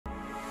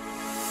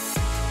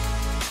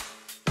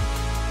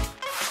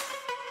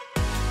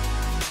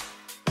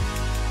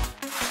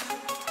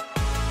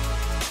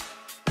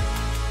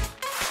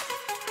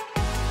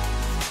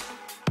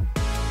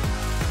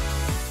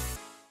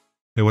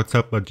Hey, what's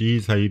up, my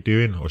G's? How you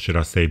doing? Or should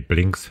I say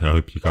Blinks? I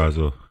hope you guys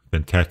are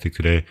fantastic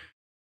today.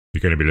 You're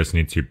going to be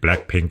listening to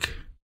BLACKPINK,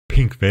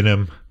 Pink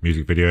Venom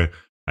music video.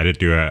 I did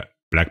do a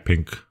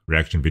BLACKPINK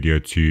reaction video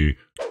to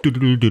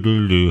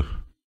DDU-DU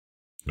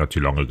not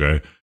too long ago.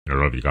 And a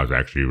lot of you guys are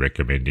actually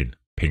recommending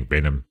Pink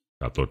Venom.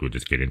 I thought we'd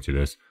just get into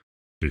this.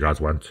 If you guys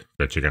want,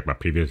 go check out my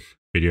previous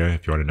video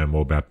if you want to know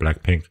more about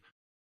BLACKPINK.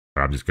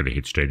 But I'm just going to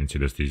hit straight into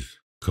this. These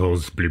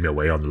girls blew me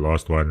away on the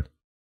last one.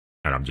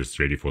 And I'm just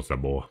ready for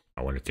some more.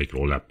 I want to take it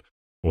all up.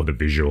 All the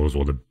visuals,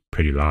 all the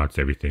pretty lights,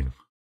 everything.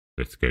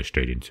 Let's go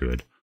straight into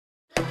it.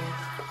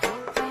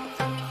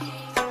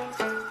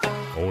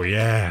 Oh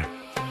yeah.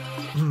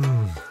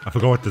 I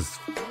forgot what this...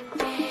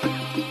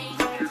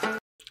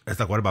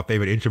 It's like one of my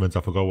favorite instruments.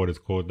 I forgot what it's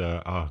called.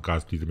 Oh,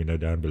 guys, please let me know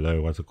down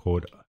below. What's it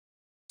called?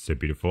 So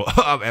beautiful.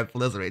 Oh, I'm at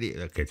this already.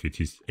 Okay,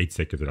 it's 8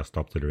 seconds and I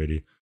stopped it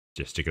already.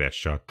 Just check that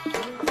shot.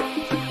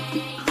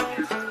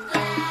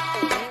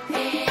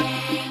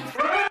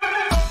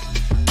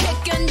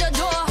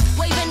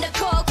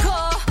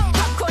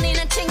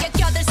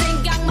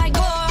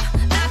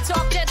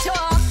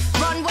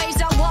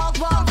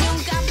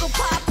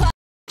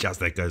 Just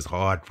that goes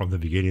hard from the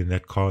beginning.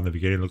 That car in the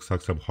beginning looks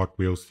like some Hot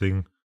Wheels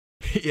thing.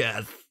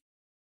 Yes.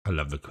 I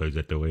love the clothes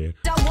that they wear.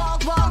 I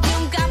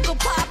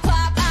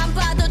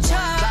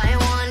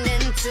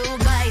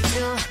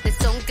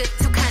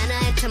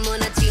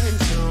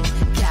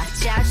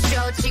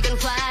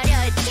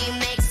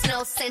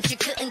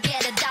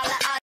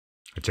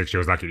checked she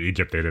was like in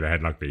Egypt there. They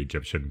had like the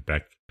Egyptian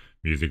back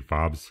music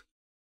vibes.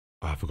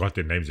 Oh, I forgot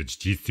their names. It's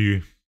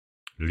Jisoo,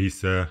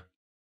 Lisa,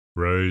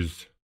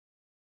 Rose.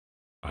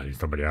 I need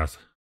somebody else.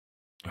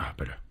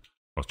 But I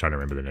was trying to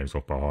remember the names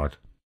off by heart.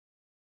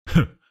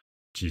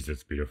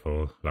 Jesus,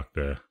 beautiful. Like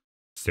the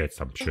sets,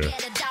 I'm sure.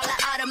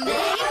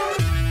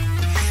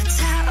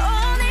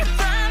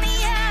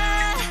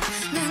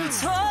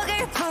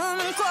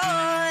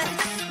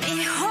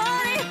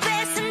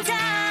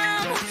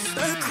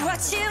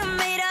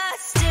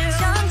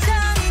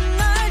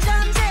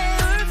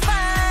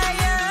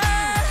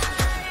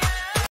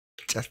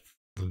 Just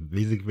the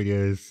music video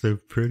is so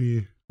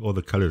pretty. All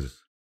the colors.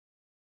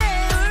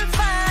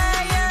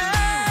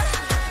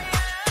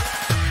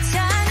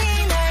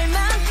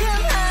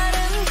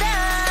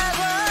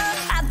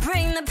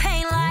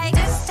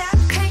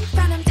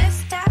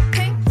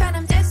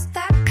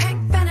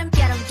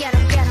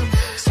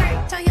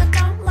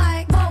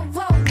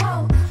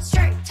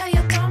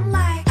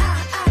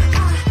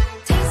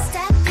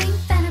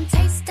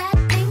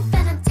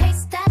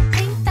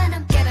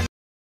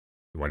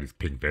 What is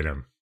Pink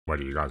Venom? What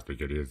do you guys think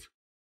it is?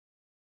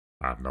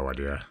 I have no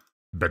idea.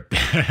 But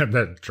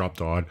that dropped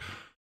on.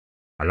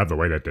 I love the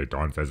way that they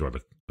dance as well.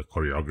 The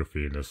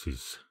choreography in this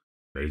is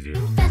amazing.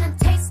 Venom,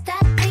 taste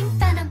that pink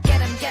venom.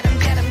 Get him, get him,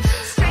 get him.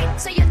 Straight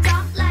so you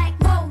don't like.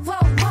 Whoa,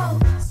 whoa,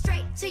 whoa.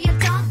 Straight so you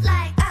don't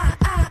like.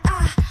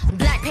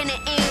 Black pen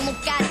and aim.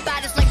 Got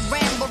bodies like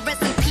Rambo.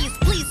 Rest in peace.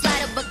 Please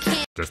light up a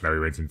can. Just now we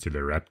went into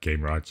the rap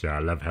game, right? Yeah, I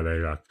love how they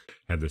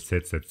had the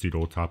sets that suit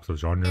all types of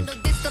genres.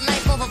 This the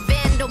life of a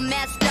vandal,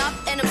 messed up,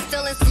 and I'm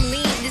still in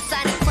saline.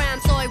 Decided crime,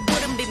 so it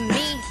wouldn't be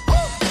me.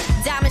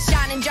 Ooh. Diamond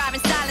shining, driving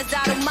silence,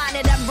 I don't mind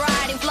it. I'm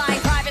riding, flying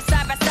private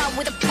side by side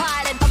with a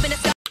pilot up in the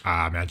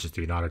sky.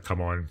 Manchester United,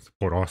 come on,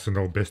 support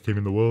Arsenal, best team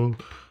in the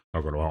world.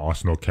 I've got an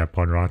Arsenal cap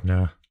on right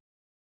now.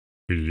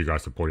 Who do you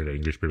guys supporting the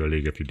English Premier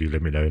League? If you do,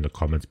 let me know in the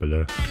comments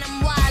below. And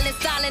I'm wild and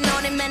styling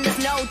on him, and there's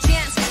no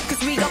chance,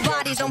 cause we got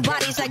bodies on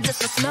bodies like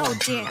just a slow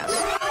dance.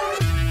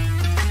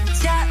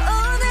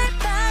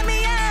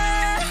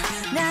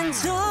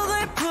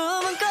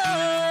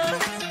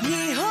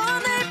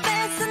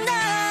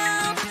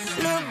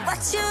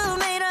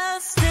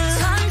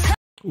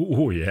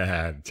 Oh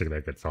yeah, check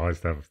that guitar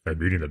stuff. That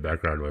beauty in the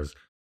background was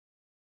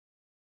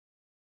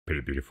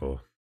pretty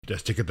beautiful.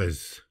 Just check out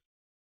those.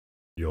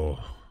 Yo. Look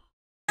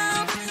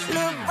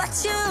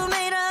what you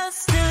made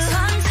us do.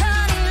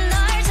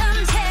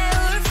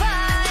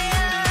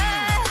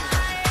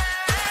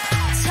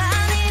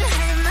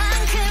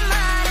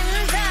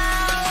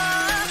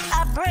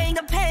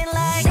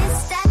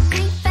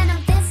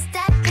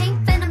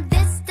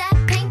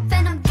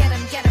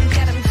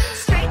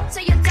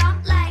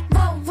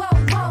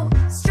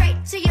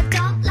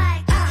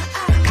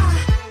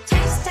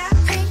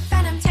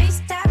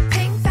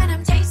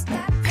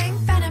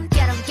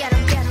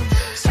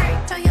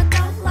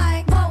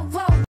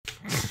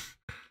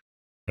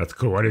 That's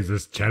cool. What is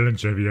this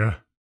challenge over here?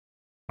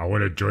 I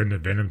want to join the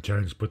Venom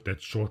challenge. Put that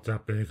shorts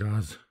up there,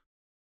 guys.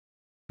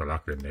 I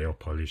like the nail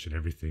polish and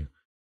everything.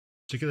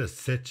 Check out the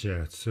set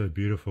here. It's so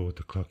beautiful with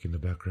the clock in the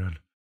background.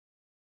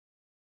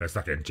 That's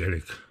like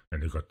angelic.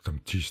 And they've got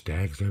some 2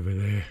 stags over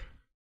there.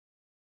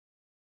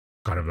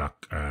 Kind of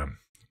like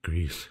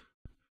Grease.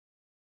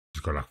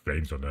 She's got like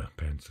flames on her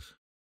pants.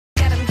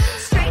 Get 'em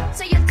straight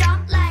so you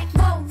don't like.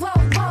 Whoa, whoa,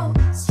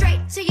 whoa.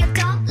 Straight so you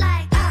don't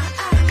like.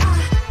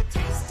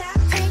 Taste that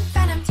pink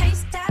venom.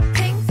 Taste that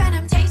pink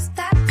venom. Taste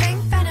that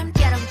pink venom.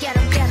 Get 'em, get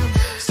 'em, get 'em.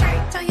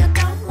 Straight so you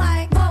don't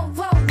like. Whoa,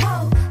 whoa,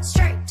 whoa.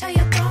 Straight so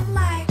you don't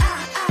like.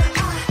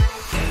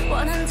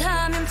 Wanna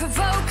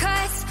provoke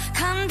us.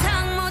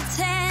 감당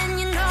못해,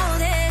 you know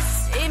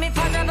this. 이미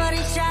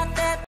퍼져버린 shot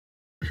that.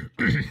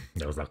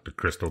 There was like the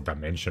crystal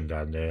dimension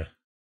down there.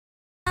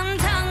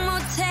 감당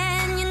못해,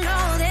 you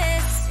know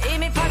this.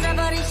 이미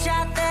퍼져버린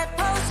shot that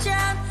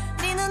potion.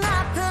 네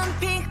눈앞은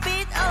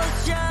핑크빛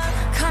ocean.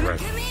 Come and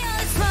give me all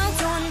the smoke.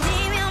 don't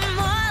leave me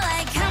more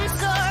like I'm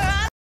so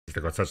rock. They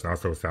got such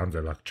nice little sounds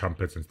there, like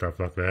trumpets and stuff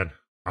like that.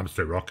 I'm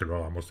so rock and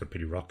roll. I'm also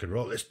pretty rock and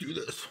roll. Let's do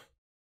this.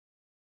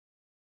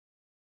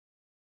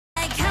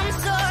 Like I'm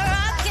so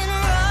rock and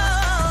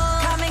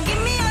roll. Come and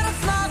give me all the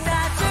smoke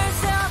that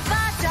yourself.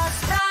 I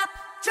just stop,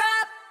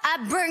 drop.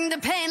 I bring the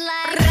pain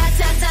like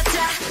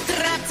ra-ta-ta-ta,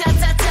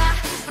 ra-ta-ta-ta,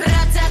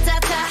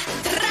 ra-ta-ta-ta,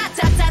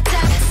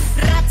 ra-ta-ta-ta,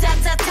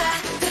 ra-ta-ta-ta,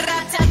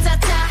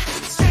 ra-ta-ta-ta.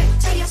 Straight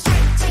to your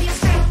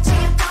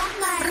don't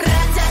lie.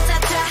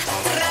 Ra-ta-ta-ta,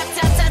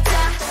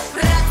 ra-ta-ta-ta,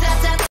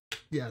 ra-ta-ta-ta.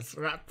 Yes,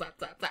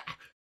 ra-ta-ta-ta,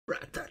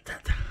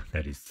 ra-ta-ta-ta.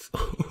 That is...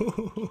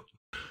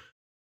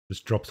 This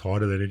drops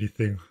harder than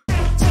anything.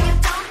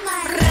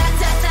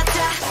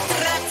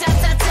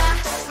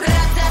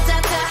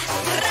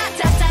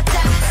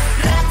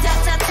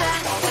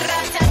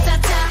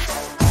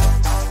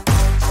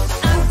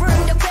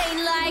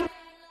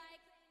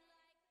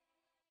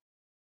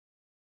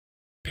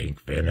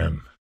 Pink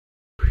Venom.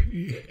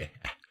 Yeah.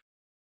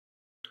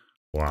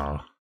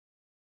 Wow.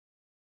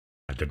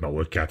 I did my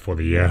workout for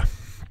the year.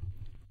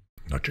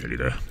 Not really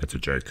though, that's a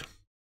joke.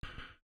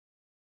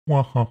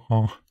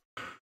 Wahaha.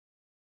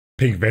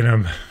 Pink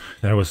Venom,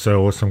 that was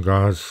so awesome,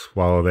 guys.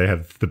 Wow, they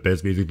have the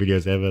best music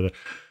videos ever.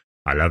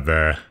 I love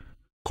the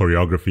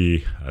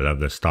choreography. I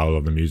love the style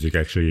of the music,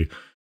 actually,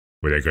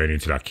 where they're going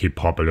into like hip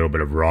hop, a little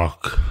bit of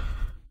rock.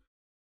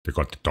 They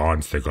got the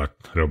dance, they got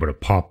a little bit of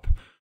pop.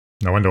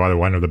 I wonder why they're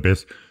one of the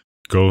best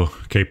girl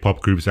K-pop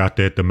groups out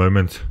there at the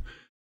moment.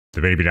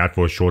 They've only been out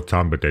for a short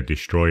time, but they're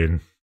destroying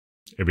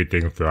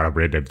everything. From what I've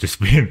read, they've just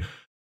been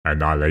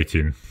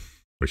annihilating,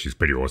 which is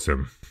pretty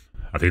awesome.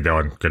 I think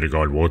they're going to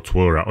go on world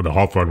tour, or the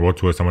half on world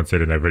tour, someone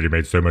said, and they've already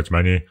made so much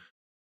money.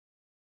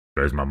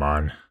 Blows my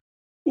mind.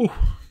 Woo.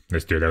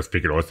 Let's do it. That was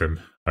freaking awesome.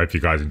 I hope you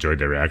guys enjoyed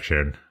the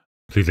reaction.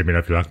 Please let me know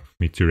if you'd like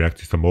me to react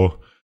to some more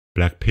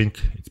Blackpink.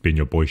 It's been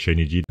your boy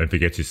ShaneyG. Don't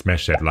forget to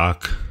smash that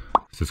like,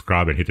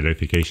 subscribe, and hit the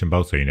notification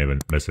bell so you never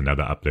miss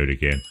another upload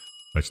again.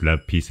 Much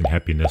love, peace, and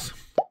happiness.